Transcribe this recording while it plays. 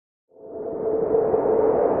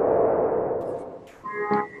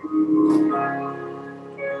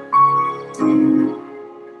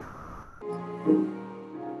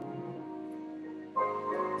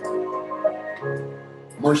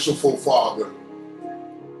Merciful Father,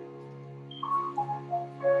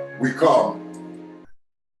 we come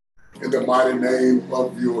in the mighty name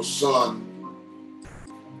of your Son,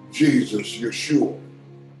 Jesus, Yeshua.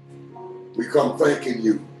 We come thanking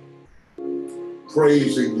you,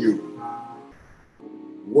 praising you,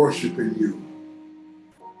 worshiping you.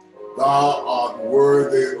 Thou art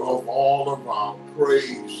worthy of all of our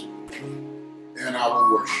praise and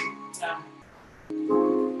our worship.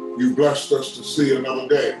 You blessed us to see another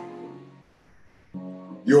day.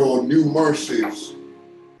 Your new mercies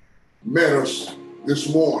met us this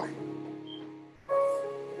morning.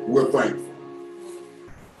 We're thankful.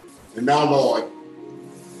 And now, Lord,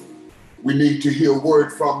 we need to hear a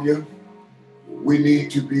word from you. We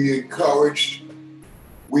need to be encouraged.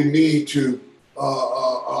 We need to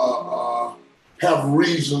have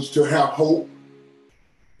reasons to have hope.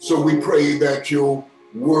 So we pray that your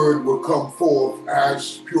word will come forth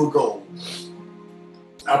as pure gold.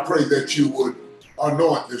 I pray that you would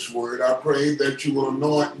anoint this word. I pray that you will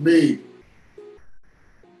anoint me,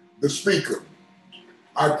 the speaker.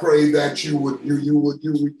 I pray that you would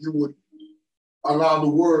allow the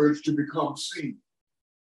words to become seed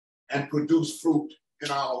and produce fruit in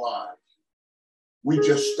our lives. We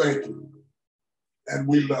just thank you and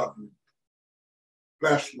we love you.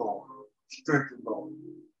 Bless, Lord. Strengthen, Lord.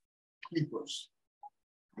 Keep us.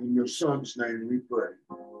 In your Son's name we pray.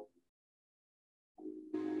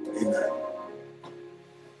 Amen.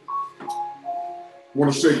 I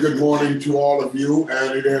want to say good morning to all of you,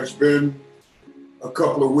 and it has been a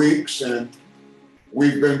couple of weeks, and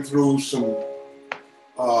we've been through some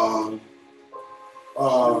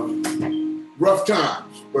rough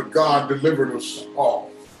times, but God delivered us all.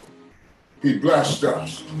 He blessed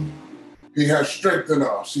us. He has strengthened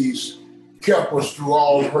us. He's kept us through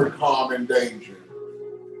all hurt, harm, and danger.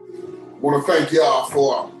 I want to thank y'all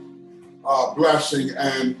for blessing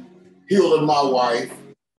and healing my wife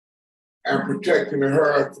and protecting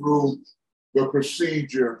her through the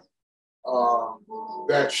procedure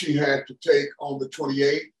that she had to take on the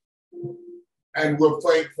 28th. And we're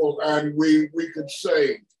thankful, and we could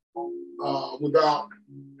say without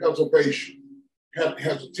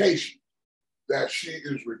hesitation that she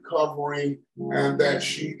is recovering and that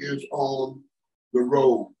she is on the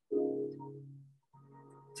road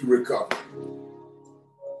to recovery.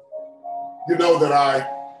 You know that I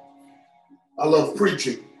love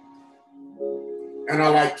preaching and I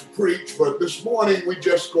like to preach, but this morning we're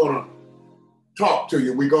just gonna talk to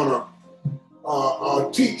you. We're gonna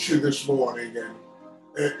teach you this morning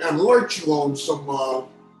and alert you on some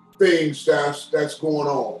things that's going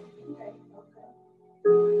on.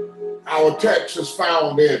 Our text is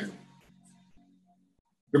found in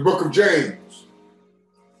the book of James,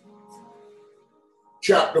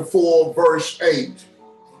 chapter 4, verse 8.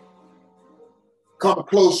 Come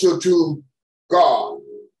closer to God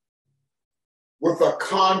with a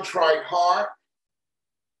contrite heart,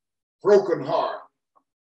 broken heart,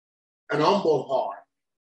 an humble heart,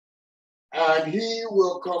 and he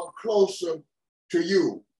will come closer to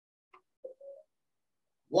you.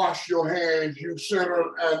 Wash your hands, you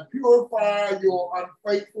sinner, and purify your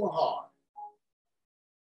unfaithful heart.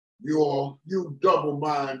 You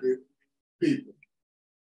double-minded people.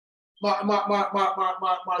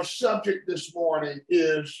 My subject this morning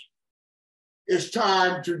is it's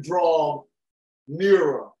time to draw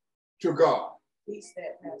nearer to God.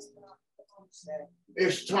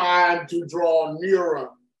 It's time to draw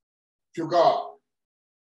nearer to God.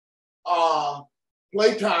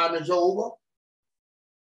 Playtime is over.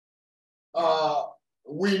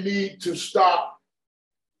 We need to stop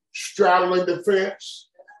straddling the fence.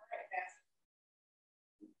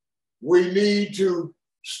 We need to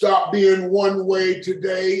stop being one way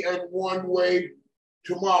today and one way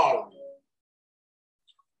tomorrow.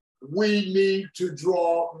 We need to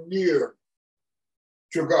draw near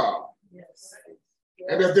to God. Yes.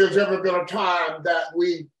 And if there's ever been a time that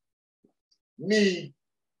we need,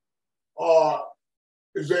 or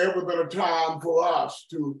is there ever been a time for us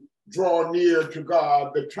to draw near to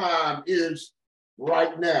God, the time is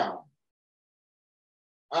right now.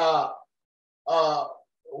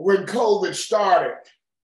 When COVID started,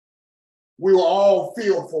 we were all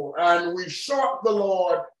fearful and we sought the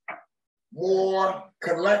Lord more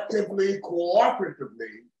collectively,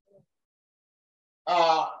 cooperatively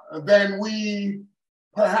than we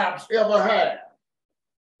perhaps ever had.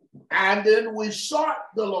 And then we sought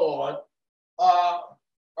the Lord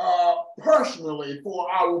personally for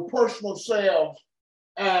our personal selves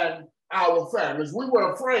and our families. We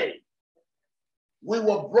were afraid. We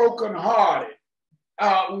were brokenhearted.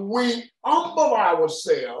 We humbled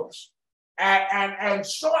ourselves and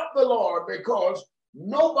sought the Lord because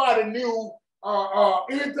nobody knew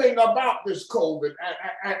anything about this COVID.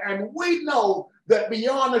 And we know that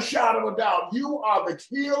beyond a shadow of a doubt, you are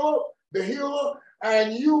the healer,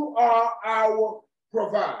 and you are our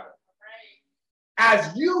provider.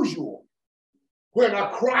 As usual, when a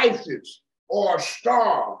crisis or a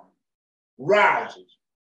storm rises,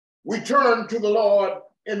 we turn to the Lord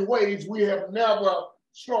in ways we have never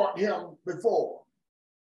sought him before.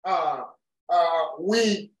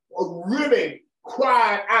 We really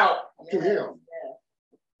cried out to him.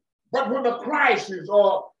 But when the crisis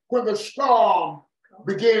or when the storm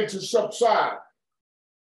began to subside,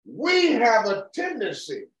 we have a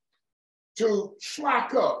tendency to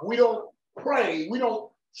slack up. We don't pray. We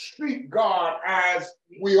don't seek God as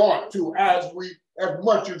we ought to, as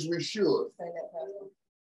much as we should.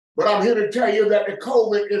 But I'm here to tell you that the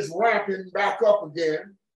COVID is ramping back up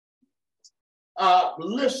again.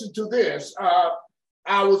 Listen to this.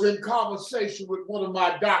 I was in conversation with one of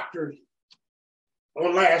my doctors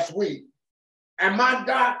on last week, and my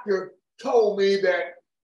doctor told me that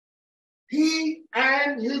he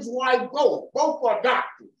and his wife both are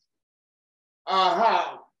doctors,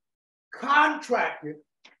 have contracted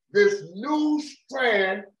this new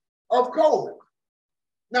strand of COVID.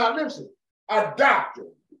 Now listen, a doctor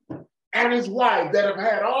and his wife that have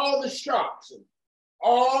had all the shots and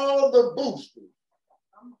all the boosters,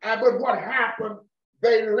 but what happened,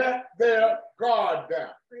 they let their guard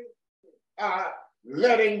down.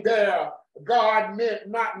 Letting their guard meant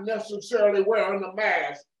not necessarily wearing a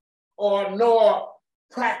mask or nor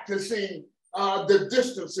practicing the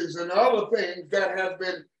distances and other things that have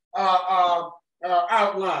been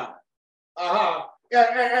outlined.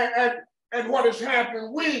 And what has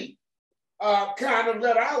happened, we kind of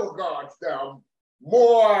let our guards down.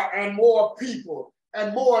 More and more people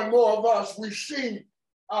and more of us, we see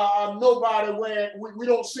nobody wearing, we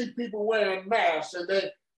don't see people wearing masks, and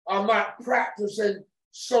they are not practicing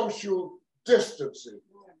social distancing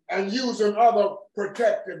and using other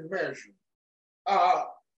protective measures.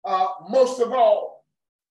 Most of all,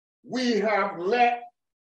 we have let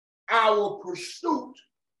our pursuit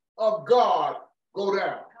of God go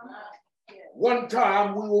down. One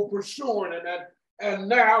time we were pursuing it, and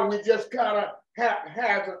now we just kind of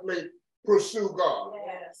haphazardly pursue God.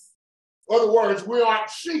 Yes. In other words, we aren't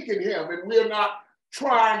seeking him, and we're not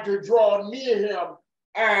trying to draw near him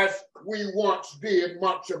as we once did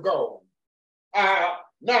months ago.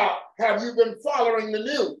 Now, have you been following the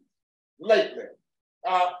news lately?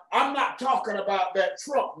 I'm not talking about that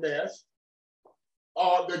Trump mess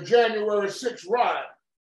or the January 6th riot,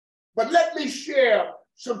 but let me share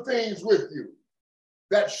some things with you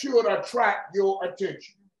that should attract your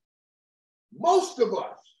attention. Most of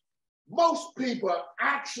us, most people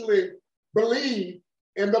actually believe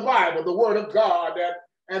in the Bible, the Word of God,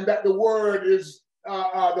 and that the Word is,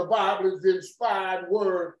 the Bible is the inspired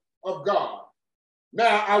Word of God.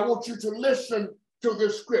 Now, I want you to listen to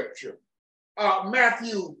this scripture.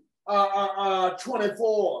 Matthew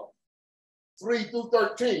 24, 3 through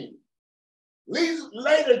 13.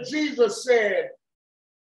 Later, Jesus sat,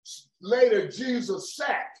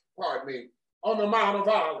 on the Mount of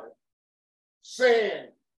Olives, saying,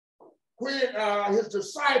 when his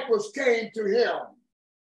disciples came to him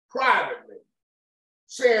privately,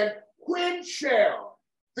 saying, when shall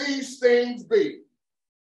these things be?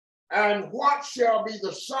 And what shall be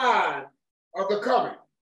the sign of the coming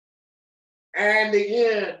and the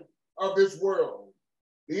end of this world,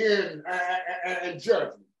 the end and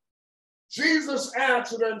judgment? Jesus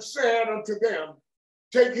answered and said unto them,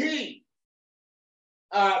 take heed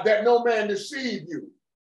that no man deceive you.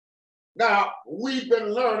 Now, we've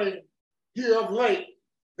been learning here of late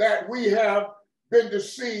that we have been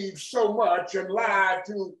deceived so much and lied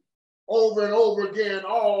to over and over again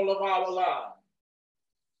all of our lives.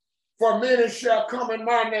 For many shall come in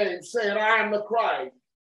my name, saying, I am the Christ,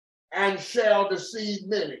 and shall deceive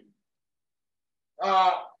many.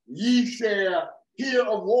 Ye shall hear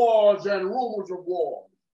of wars and rumors of wars.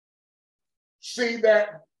 See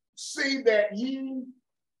that ye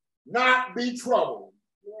not be troubled,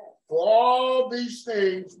 for all these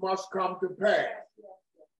things must come to pass,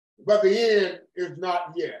 but the end is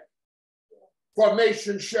not yet. For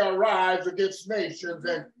nations shall rise against nations,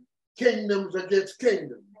 and kingdoms against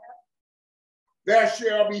kingdoms. There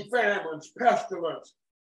shall be famines, pestilence,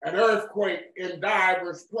 and earthquake in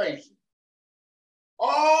divers places.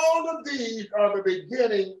 All of these are the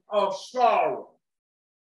beginning of sorrow.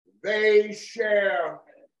 They shall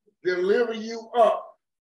deliver you up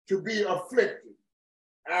to be afflicted,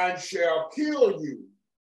 and shall kill you,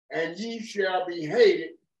 and ye shall be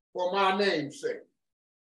hated for my name's sake.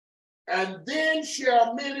 And then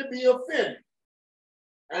shall many be offended,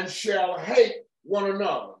 and shall hate one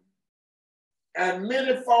another. And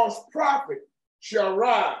many false prophets shall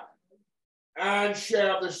rise, and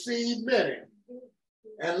shall deceive many.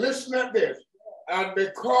 And listen at this. And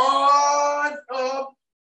because of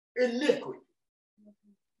iniquity,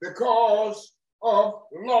 because of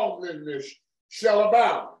lawlessness shall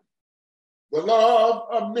abound, the love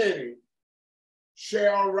of many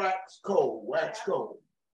shall wax cold.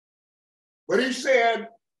 But he said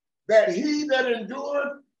that he that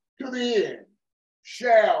endureth to the end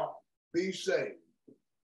shall be saved.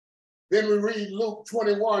 Then we read Luke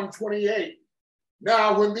 21:28.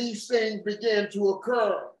 Now when these things begin to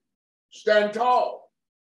occur, stand tall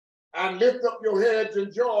and lift up your heads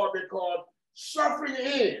in joy, because suffering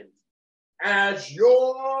ends as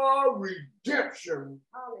your redemption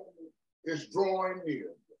is drawing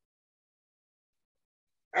near.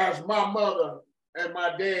 As my mother and my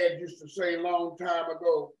dad used to say a long time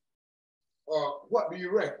ago, what do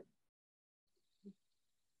you reckon?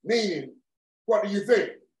 Meaning, what do you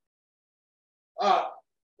think?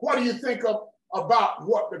 What do you think about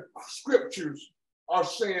what the scriptures are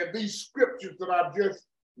saying? These scriptures that I've just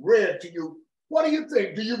read to you, what do you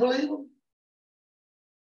think? Do you believe them?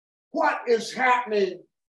 What is happening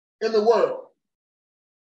in the world?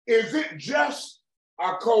 Is it just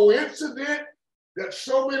a coincidence that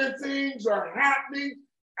so many things are happening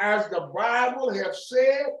as the Bible has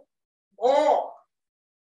said? Or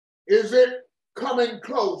is it coming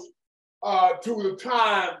close to the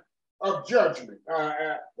time of judgment?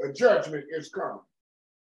 Judgment is coming.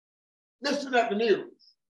 Listen at the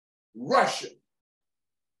news. Russia,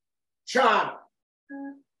 China,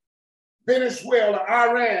 Venezuela,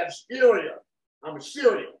 Iran,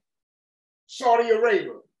 Syria, Saudi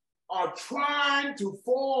Arabia are trying to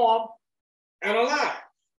form an alliance.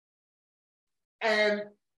 And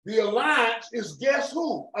the alliance is guess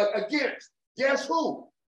who? Guess who?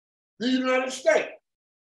 The United States.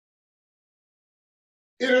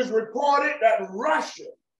 It is reported that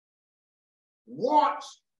Russia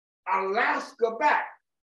wants Alaska back.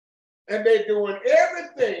 And they're doing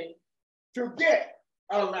everything to get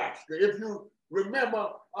Alaska. If you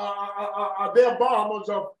remember, their bombers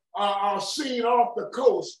are seen off the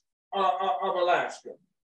coast of Alaska.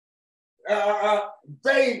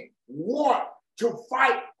 They want to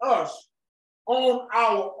fight us on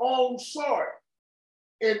our own soil.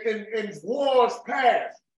 In wars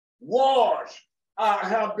past, wars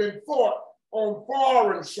have been fought on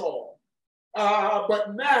foreign soil.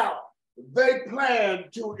 But now they plan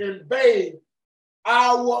to invade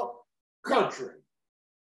our country.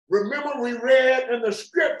 Remember, we read in the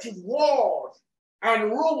scriptures wars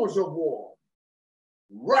and rumors of war.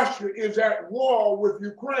 Russia is at war with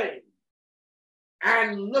Ukraine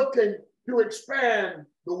and looking to expand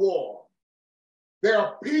the war. There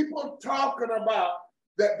are people talking about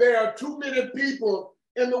that there are too many people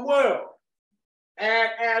in the world.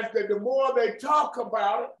 And the more they talk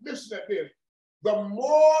about it, listen to this, the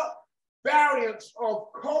more variants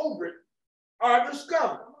of COVID are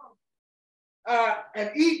discovered.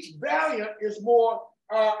 And each variant is more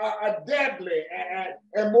deadly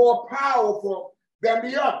and more powerful than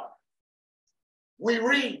the other. We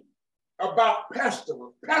read about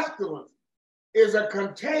pestilence. Pestilence is a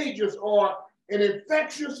contagious or an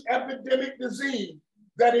infectious epidemic disease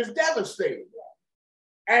that is devastating.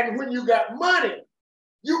 And when you got money,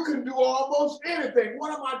 you can do almost anything.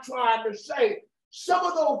 What am I trying to say? Some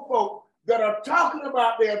of those folks that are talking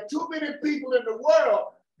about there are too many people in the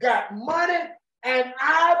world got money, and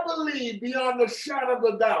I believe beyond the shadow of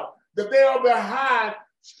a doubt that they are behind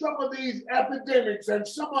some of these epidemics and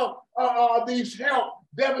some of these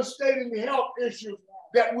devastating health issues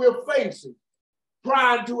that we're facing.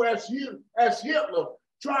 Trying to, as Hitler,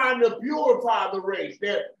 trying to purify the race.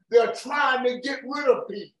 They're trying to get rid of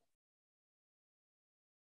people.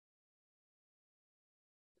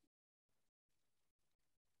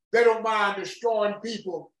 They don't mind destroying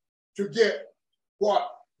people to get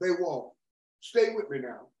what they want. Stay with me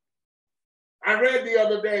now. I read the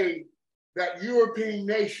other day that European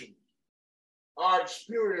nations are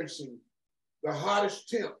experiencing the hottest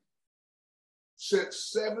temp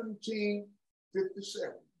since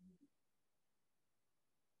 1757.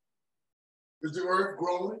 Is the earth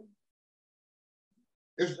growing?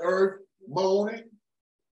 Is the earth moaning?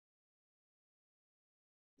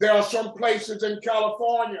 There are some places in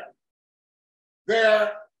California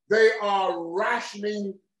there they are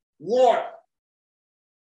rationing water.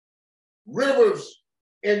 Rivers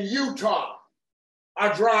in Utah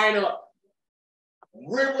are drying up.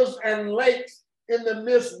 Rivers and lakes in the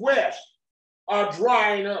Midwest are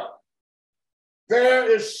drying up. There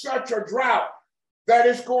is such a drought that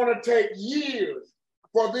it's going to take years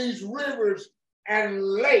for these rivers and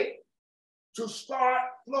lakes to start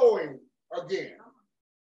flowing again.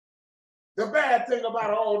 The bad thing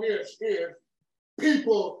about all this is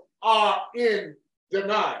people are in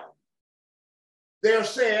denial. They're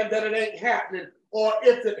saying that it ain't happening, or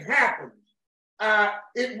if it happens,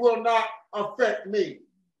 it will not affect me.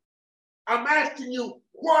 I'm asking you,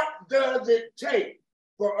 what does it take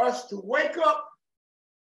for us to wake up,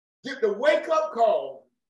 get the wake-up call,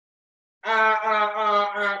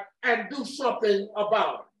 and do something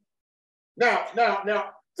about it?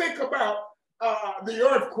 Now, think about the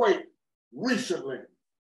earthquake recently.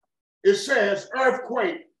 It says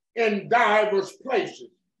earthquake in diverse places.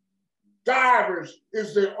 Diverse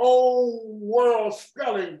is the old world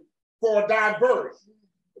spelling for diverse.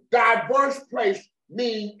 Diverse place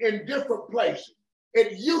means in different places.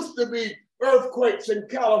 It used to be earthquakes in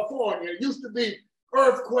California. It used to be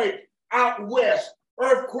earthquakes out west,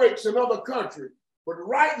 earthquakes in other countries. But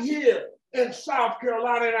right here in South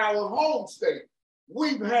Carolina, in our home state,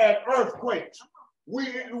 we've had earthquakes.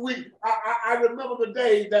 I remember the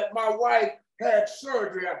day that my wife had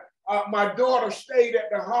surgery. My daughter stayed at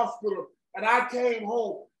the hospital, and I came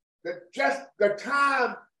home. Just the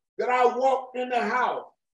time that I walked in the house,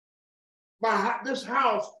 this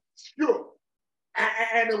house shook,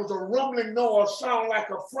 and there was a rumbling noise, sound like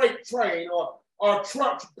a freight train or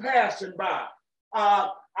trucks passing by.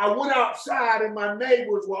 I went outside, and my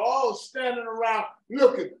neighbors were all standing around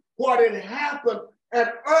looking. What had happened, an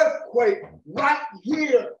earthquake right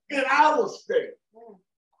here in our state.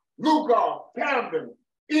 Lugard, Camden,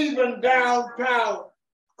 even downtown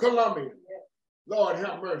Columbia. Lord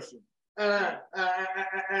have mercy. And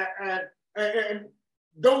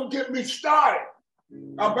don't get me started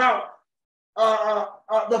about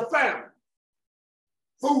the famine,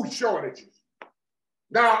 food shortages.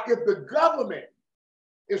 Now, if the government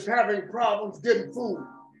is having problems getting food,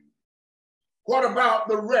 what about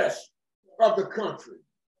the rest of the country?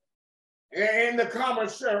 In the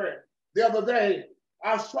commissary the other day,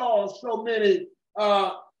 I saw so many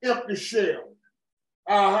empty shelves.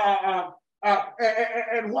 And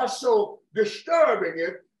what's so disturbing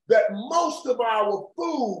is that most of our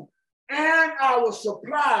food and our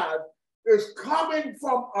supplies is coming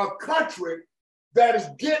from a country that is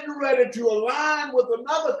getting ready to align with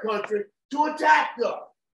another country to attack us.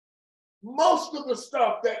 Most of the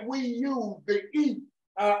stuff that we use to eat,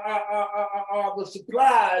 the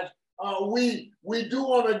supplies we do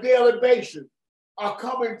on a daily basis are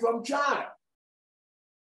coming from China.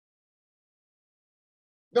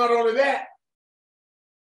 Not only that,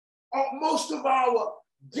 most of our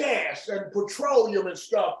gas and petroleum and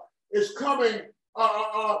stuff is coming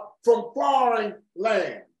from foreign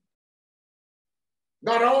land.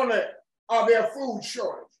 Not only are there food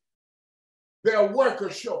shortage, there are worker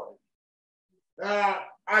shortage.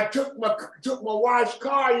 I took my wife's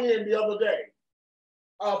car in the other day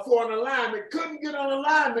for an alignment. Couldn't get an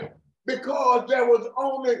alignment because there was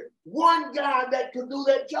only one guy that could do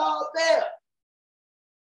that job there.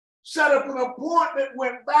 Set up an appointment,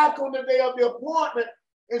 went back on the day of the appointment.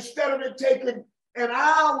 Instead of it taking an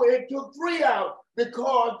hour, it took 3 hours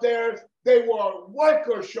because they were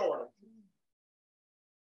worker shortage.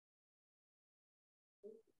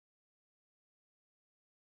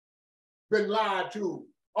 Been lied to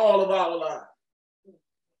all of our lives.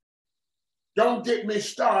 Don't get me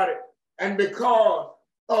started. And because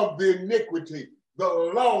of the iniquity, the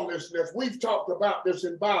lawlessness, we've talked about this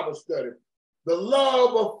in Bible study. The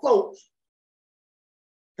love of folks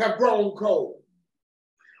have grown cold.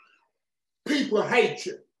 People hate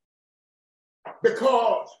you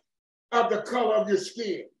because of the color of your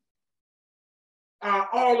skin.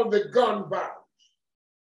 All of the gun violence,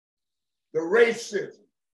 the racism,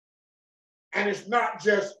 and it's not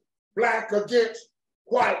just black against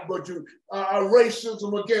white, but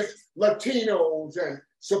racism against Latinos and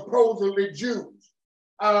supposedly Jews.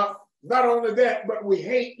 Not only that, but we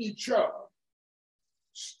hate each other.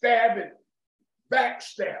 Stabbing,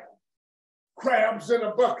 backstabbing, crabs in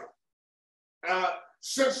a bucket,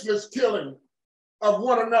 senseless killing of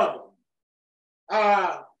one another.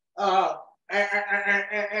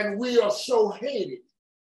 And we are so hated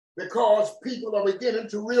because people are beginning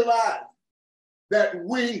to realize that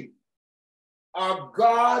we are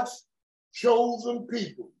God's chosen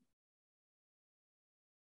people.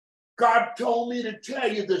 God told me to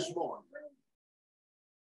tell you this morning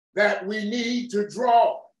that we need to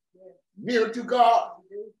draw near to God.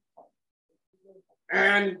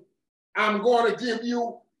 And I'm going to give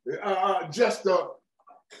you just a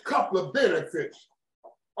couple of benefits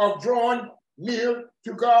of drawing near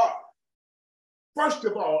to God. First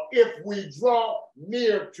of all, if we draw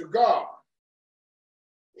near to God,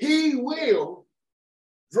 he will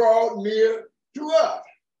draw near to us.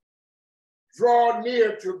 Draw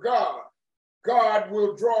near to God, God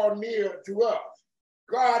will draw near to us.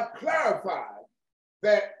 God clarified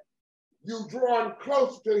that you drawing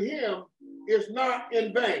close to him is not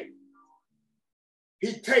in vain.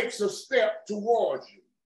 He takes a step towards you.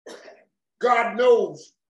 God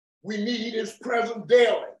knows we need his presence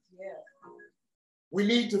daily. We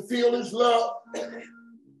need to feel his love.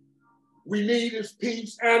 We need his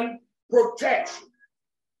peace and protection.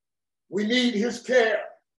 We need his care.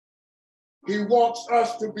 He wants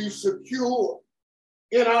us to be secure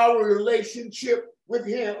in our relationship with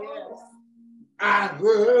him. I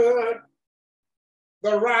heard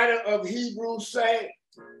the writer of Hebrews say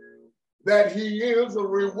that he is a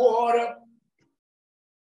rewarder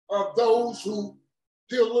of those who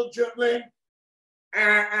diligently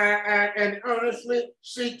and earnestly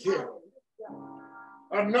seek him.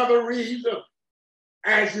 Another reason,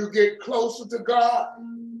 as you get closer to God,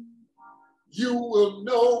 you will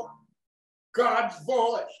know God's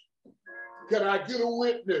voice. Can I get a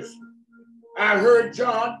witness? I heard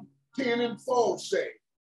John 10:4 say,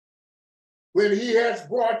 when he has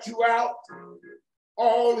brought you out,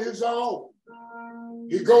 all his own,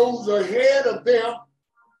 he goes ahead of them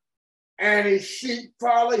and his sheep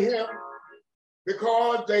follow him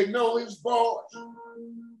because they know his voice.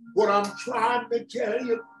 What I'm trying to tell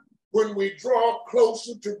you, when we draw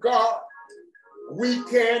closer to God, we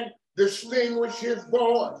can distinguish his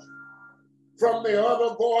voice from the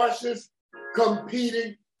other voices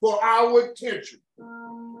competing for our attention.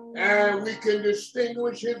 And we can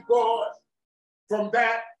distinguish his voice from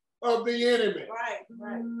that of the enemy,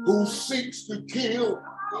 who seeks to kill,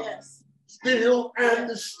 steal, and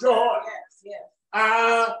destroy.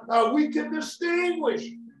 We can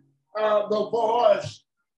distinguish the voice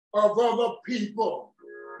of other people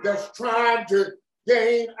that's trying to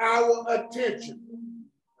gain our attention.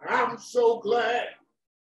 I'm so glad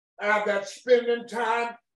that spending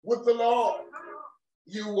time with the Lord,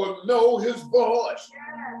 you will know his voice,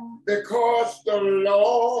 because the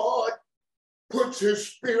Lord puts his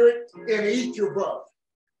spirit in each of us.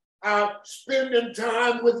 Spending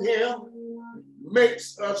time with him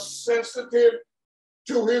makes us sensitive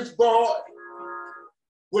to his voice.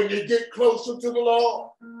 When you get closer to the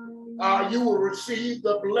Lord, you will receive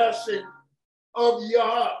the blessing of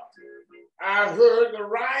Yah. I heard the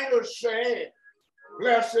writer say,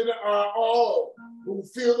 blessed are all who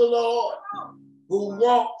fear the Lord, who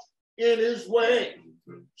walk in his way.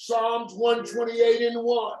 Psalms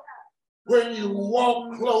 128:1. When you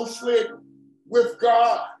walk closely with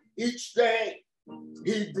God each day,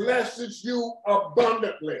 he blesses you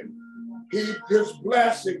abundantly. His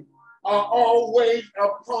blessings are always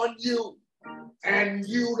upon you, and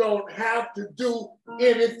you don't have to do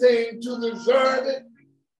anything to deserve it.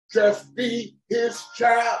 Just be his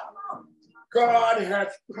child. God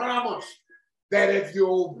has promised that if you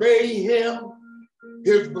obey him,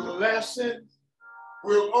 his blessings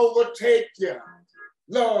will overtake you.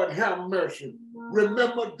 Lord, have mercy.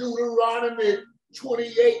 Remember Deuteronomy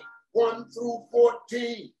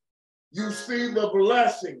 28:1-14. You see the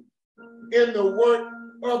blessing in the work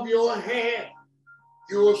of your hand.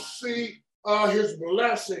 You'll see his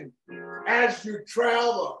blessing as you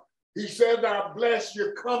travel. He says, I bless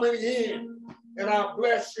you coming in, and I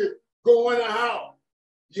bless you going out.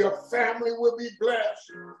 Your family will be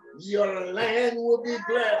blessed. Your land will be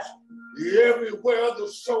blessed. Everywhere the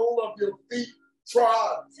sole of your feet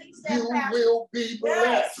trod, you will be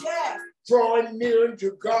blessed. Drawing near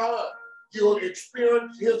to God, you'll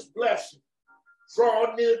experience his blessing.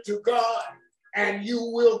 Draw near to God, and you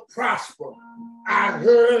will prosper. I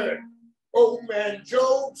heard old man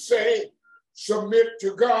Job say, submit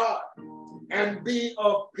to God and be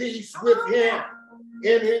of peace with him.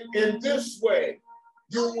 In this way,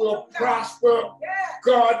 you will prosper.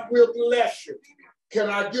 God will bless you. Can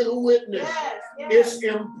I get a witness? It's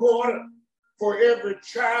important for every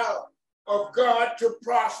child of God to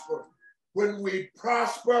prosper. When we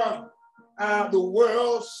prosper, the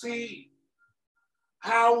world sees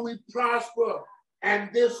how we prosper,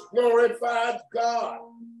 and this glorifies God.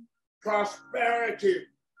 Prosperity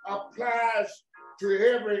applies to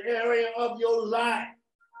every area of your life,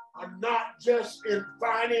 not just in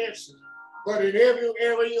finances, but in every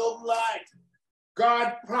area of life.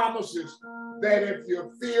 God promises that if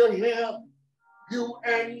you fear him, you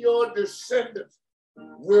and your descendants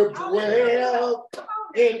will dwell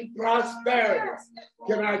in prosperity.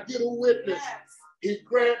 Can I get a witness? He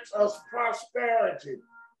grants us prosperity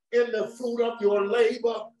in the fruit of your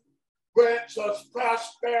labor, grants us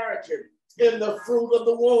prosperity in the fruit of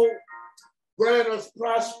the womb, grant us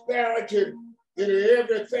prosperity in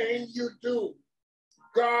everything you do.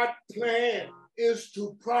 God's plan is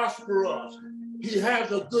to prosper us. He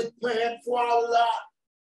has a good plan for our life,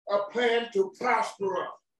 a plan to prosper us,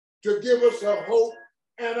 to give us a hope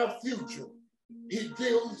and a future. He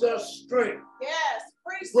gives us strength. Yes,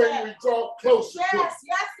 when we draw closer to Him. Yes,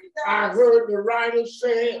 He does. I heard the writer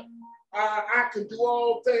say, I can do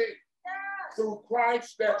all things through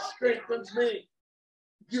Christ that strengthens me.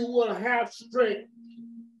 You will have strength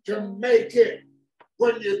to make it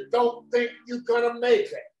when you don't think you're going to make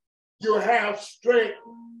it. You have strength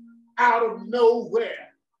out of nowhere.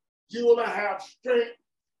 You will have strength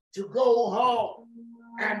to go home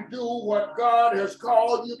and do what God has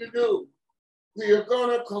called you to do. We are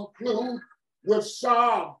going to conclude with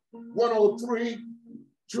Psalm 103,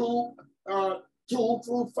 2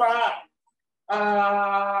 through 5,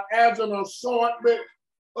 as an assortment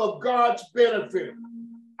of God's benefit.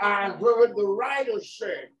 I heard the writer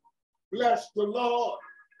say, bless the Lord,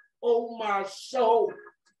 O my soul,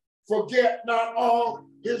 forget not all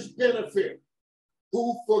his benefit,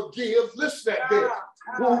 who forgives, listen to this,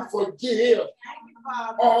 who forgives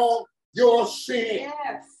all your sins.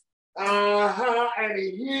 Yes. And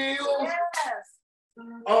he heals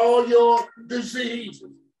all your diseases,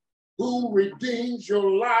 who redeems your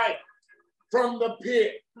life from the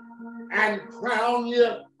pit and crown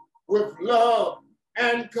you with love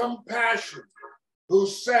and compassion, who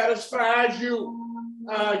satisfies you,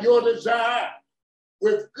 your desire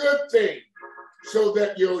with good things, so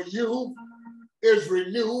that your youth is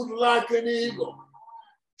renewed like an eagle.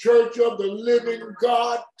 Church of the living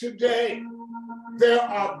God today, there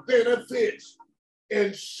are benefits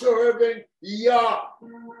in serving Yah.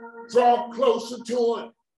 Draw closer to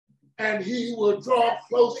him, and he will draw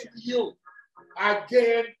closer to you. I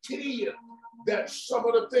guarantee you that some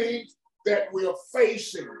of the things that we're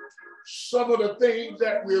facing, some of the things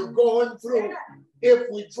that we're going through, if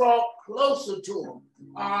we draw closer to him,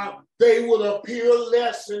 they will appear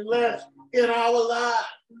less and less in our lives.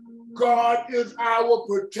 God is our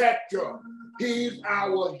protector. He's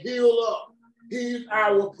our healer. He's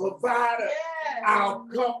our provider, our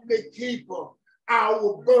company keeper,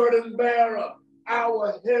 our burden bearer,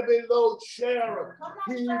 our heavy load sharer.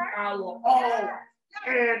 He's our all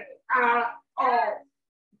and our all.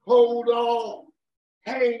 Hold on,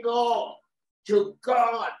 hang on to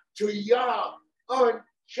God, to Yah,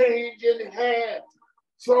 unchanging hand.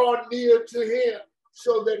 Draw near to him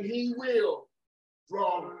so that he will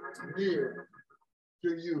draw near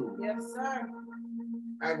to you. Yes, sir.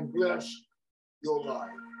 And bless your life.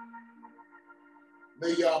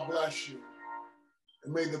 May Yah bless you,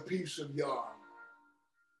 and may the peace of Yah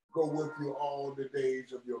go with you all the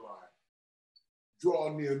days of your life.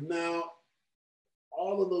 Draw near. Now,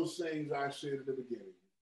 all of those things I said at the beginning,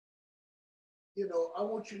 you know, I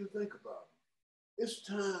want you to think about it. It's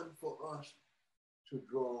time for us to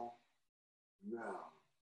draw now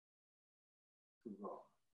to God,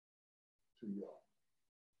 to Yah.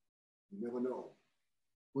 You never know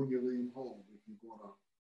when you leave home if you're going to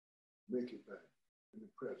make it back in the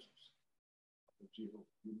presence of Jehovah.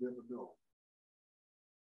 You never know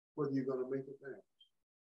whether you're going to make it back.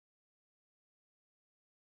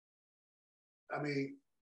 I mean,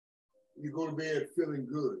 you go to bed feeling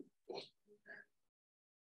good.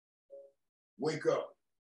 Wake up.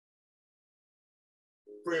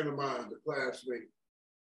 A friend of mine, the classmate,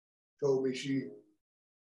 told me she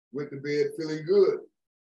went to bed feeling good.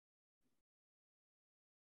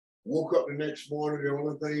 Woke up the next morning, the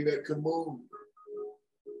only thing that could move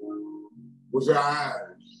was her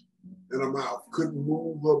eyes and her mouth. Couldn't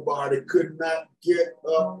move her body, could not get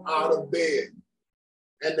up out of bed.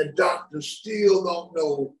 And the doctors still don't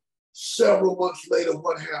know several months later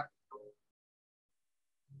what happened.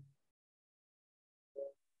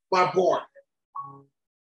 My point,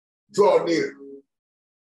 draw near.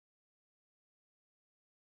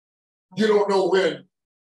 You don't know when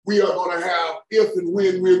we are going to have, if and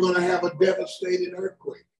when we're going to have a devastating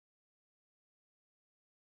earthquake.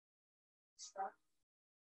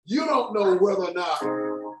 You don't know whether or not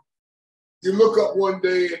you look up one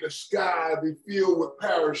day and the sky be filled with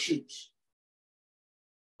parachutes.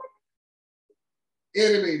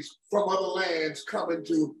 Enemies from other lands coming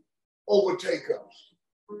to overtake us.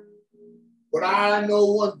 But I know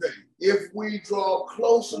one thing, if we draw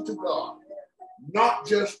closer to God, not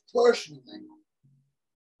just personally,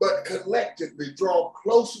 but collectively draw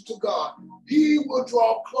closer to God, he will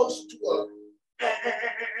draw closer to us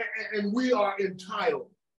And we are entitled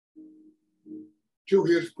to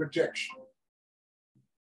his protection.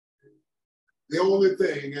 The only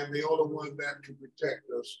thing and the only one that can protect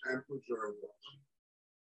us and preserve us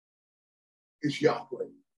is Yahweh.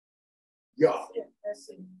 Yahweh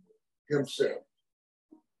himself.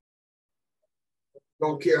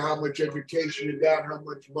 Don't care how much education you got, how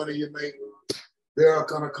much money you make. There's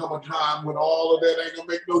going to come a time when all of that ain't going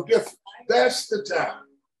to make no difference. That's the time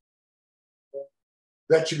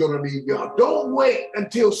that you're going to need God. Don't wait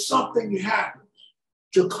until something happens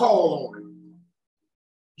to call on him.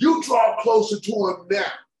 You draw closer to him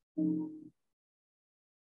now.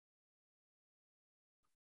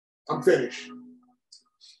 I'm finished.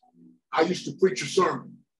 I used to preach a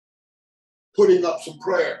sermon, putting up some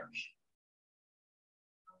prayers.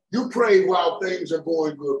 You pray while things are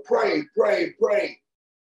going good. Pray, pray, pray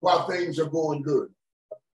while things are going good.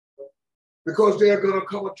 Because there's going to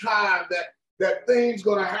come a time that things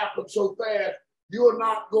going to happen so fast, you're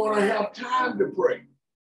not going to have time to pray.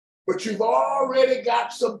 But you've already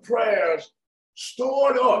got some prayers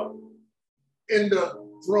stored up in the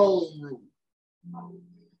throne room.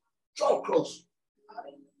 Draw closer.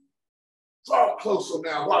 Draw closer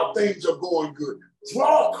now while things are going good.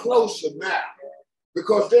 Draw closer now.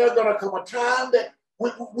 Because there's going to come a time that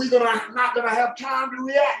we're not going to have time to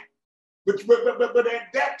react. But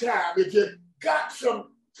at that time, if you got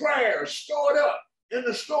some prayers stored up in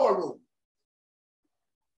the storeroom,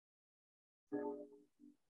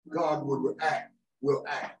 God will act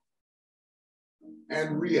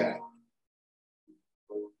and react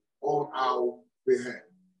on our behalf.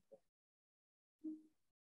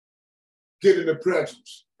 Get in the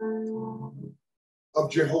presence of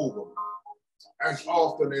Jehovah as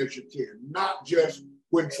often as you can, not just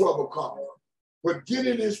when trouble comes, but get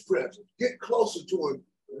in his presence. Get closer to him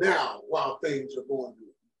now while things are going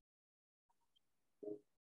good.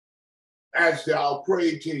 As our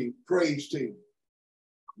praise team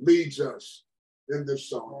leads us in this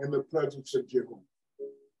song, in the presence of Jehovah.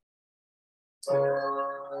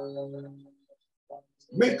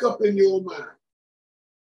 Make up in your mind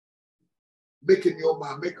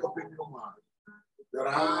that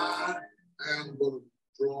I am going to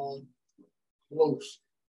draw close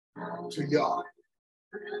to Yah.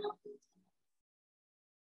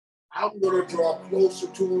 I'm going to draw closer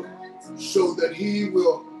to him so that he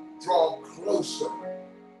will draw closer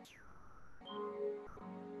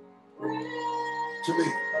to me.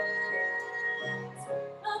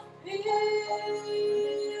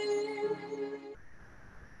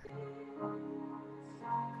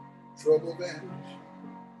 Trouble vanish.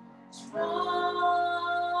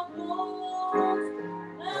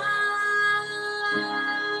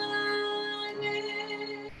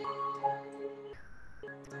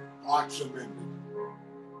 Hearts are mended.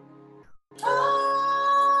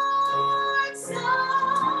 Hearts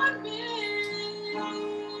are mended.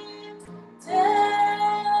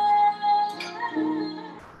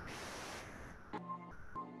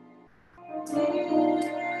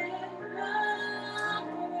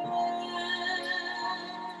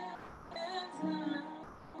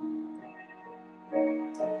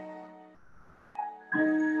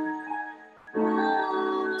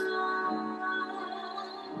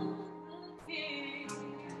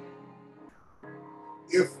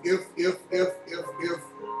 If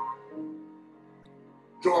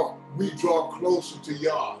we draw closer to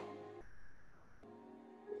Yah,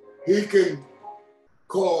 he can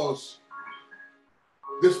cause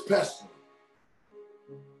this pestilence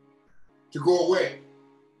to go away.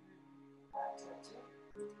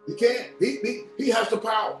 He can't. He has the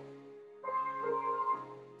power.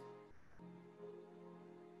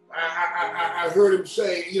 I heard him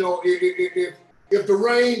say, if the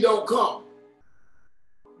rain don't come,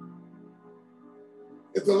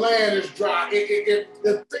 if the land is dry,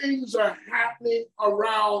 if things are happening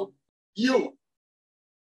around you,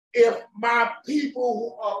 if my people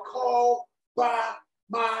who are called by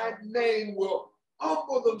my name will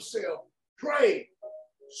humble themselves, pray,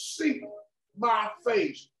 seek my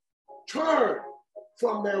face, turn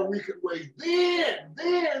from their wicked ways, then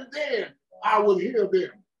I will hear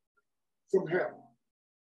them from heaven.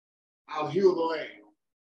 I'll heal the land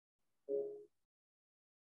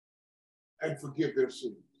and forgive their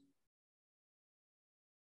sins.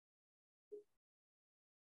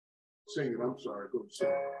 Sing it, I'm sorry, go sing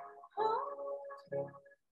it.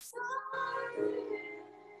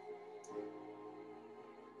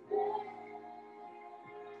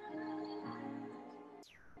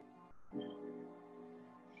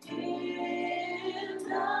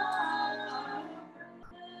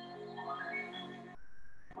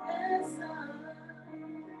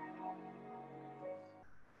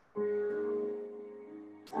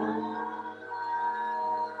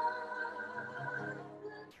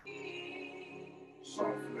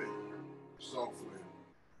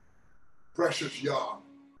 Precious Yah,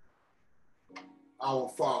 our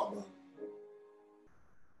Father,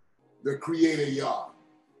 the Creator Yah,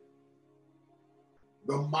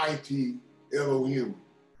 the mighty Elohim.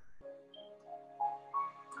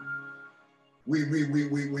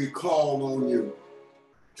 We call on you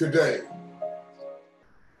today.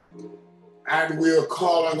 And we're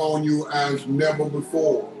calling on you as never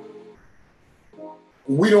before.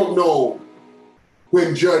 We don't know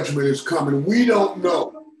when judgment is coming. We don't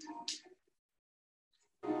know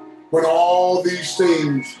when all these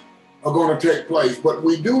things are going to take place. But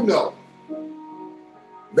we do know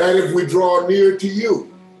that if we draw near to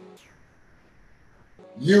you,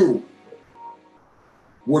 you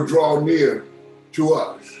will draw near to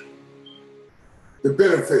us. The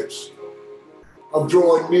benefits of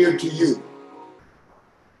drawing near to you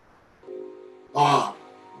are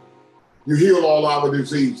you heal all our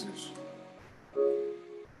diseases.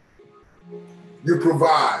 You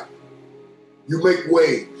provide. You make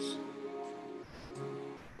ways.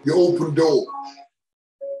 You open doors.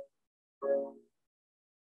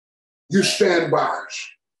 You stand by us.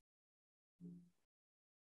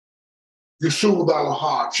 You soothe our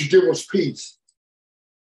hearts. You give us peace.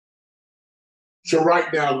 So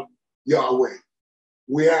right now, Yahweh,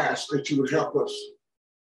 we ask that you would help us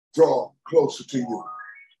draw closer to you.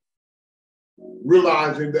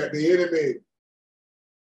 Realizing that the enemy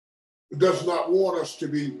does not want us to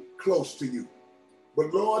be close to you.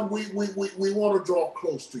 But Lord, we want to draw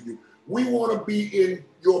close to you. We want to be in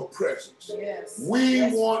your presence. Yes.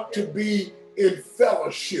 We want to be in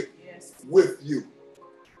fellowship with you.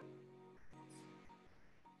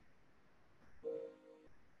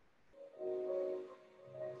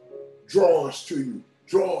 Draw us to you.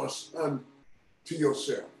 Draw us unto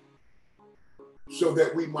yourself so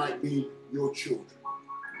that we might be your children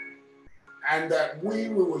and that we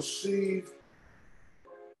will receive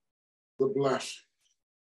the blessing.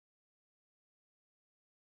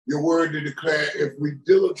 Your word to declare, if we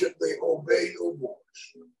diligently obey your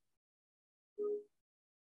voice,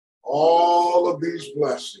 all of these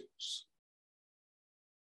blessings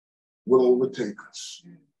will overtake us.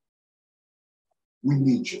 We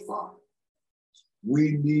need you, Father.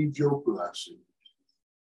 We need your blessing.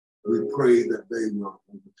 We pray that they will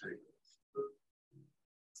overtake us.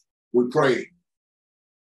 We pray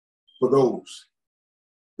for those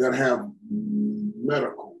that have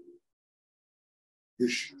medical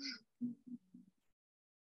issues.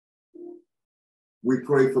 We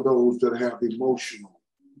pray for those that have emotional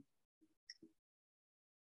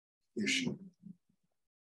issues.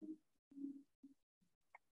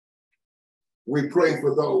 We pray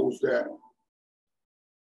for those that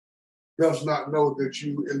does not know that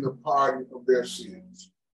you in the pardon of their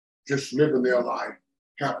sins, just living their life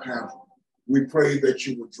haphazardly. We pray that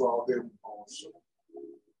you would draw them also.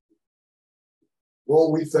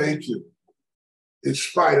 Lord, we thank you. In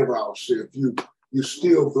spite of ourselves, you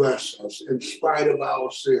still bless us. In spite of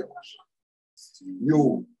ourselves,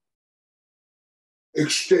 you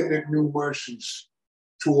extended new mercies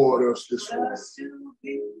toward us this morning.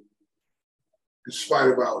 In spite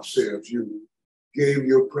of ourselves, you gave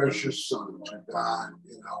your precious son to die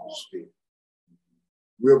in our stead.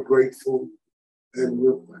 We're grateful and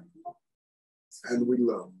we're thankful and we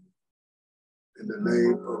love you. In the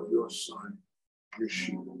name of your son,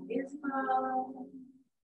 Yeshua.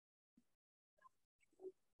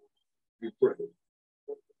 We pray.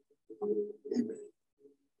 Amen.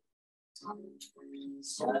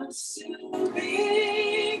 Just to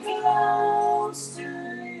be close to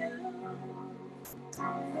you.